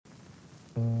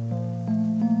First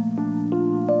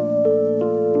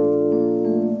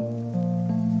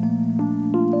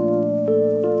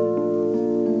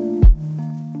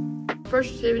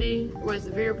activity was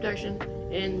the video projection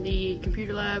in the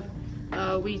computer lab.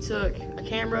 We took a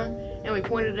camera and we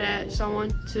pointed it at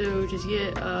someone to just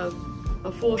get a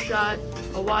full shot,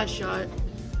 a wide shot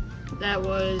that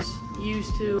was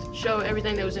used to show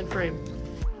everything that was in frame.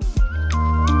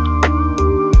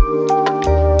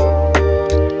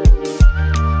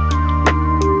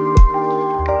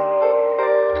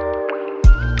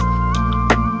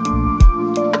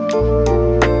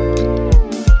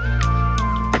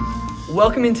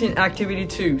 Welcome into Activity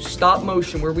 2, Stop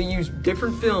Motion, where we use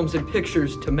different films and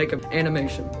pictures to make an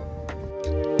animation.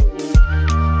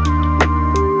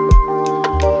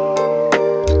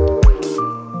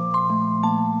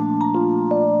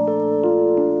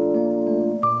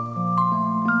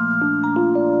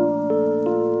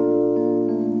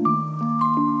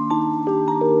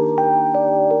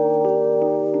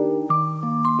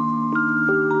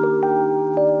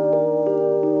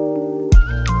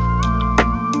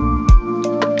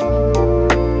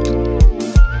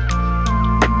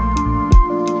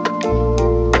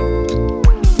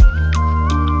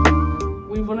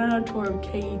 Tour of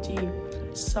KET.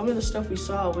 Some of the stuff we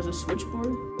saw was a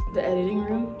switchboard, the editing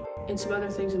room, and some other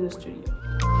things in the studio.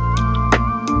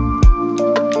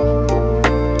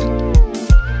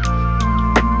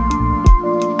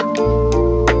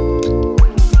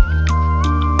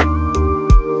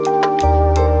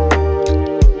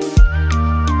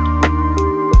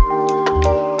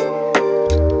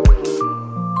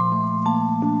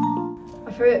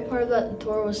 My favorite part of that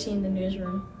tour was seeing the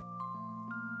newsroom.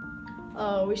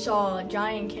 We saw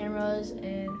giant cameras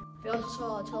and we also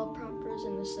saw teleprompters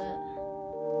in the set.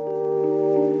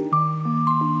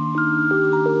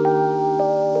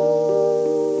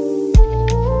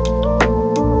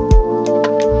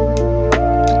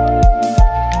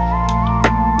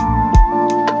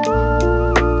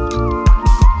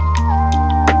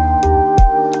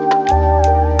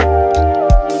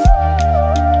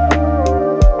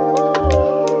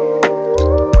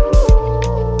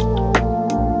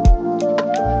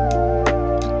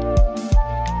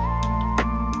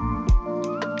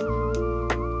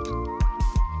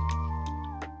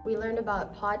 We learned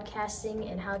about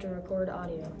podcasting and how to record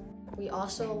audio. We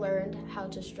also learned how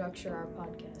to structure our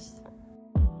podcast.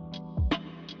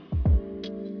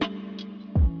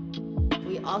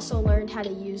 We also learned how to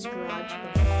use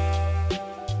GarageBand.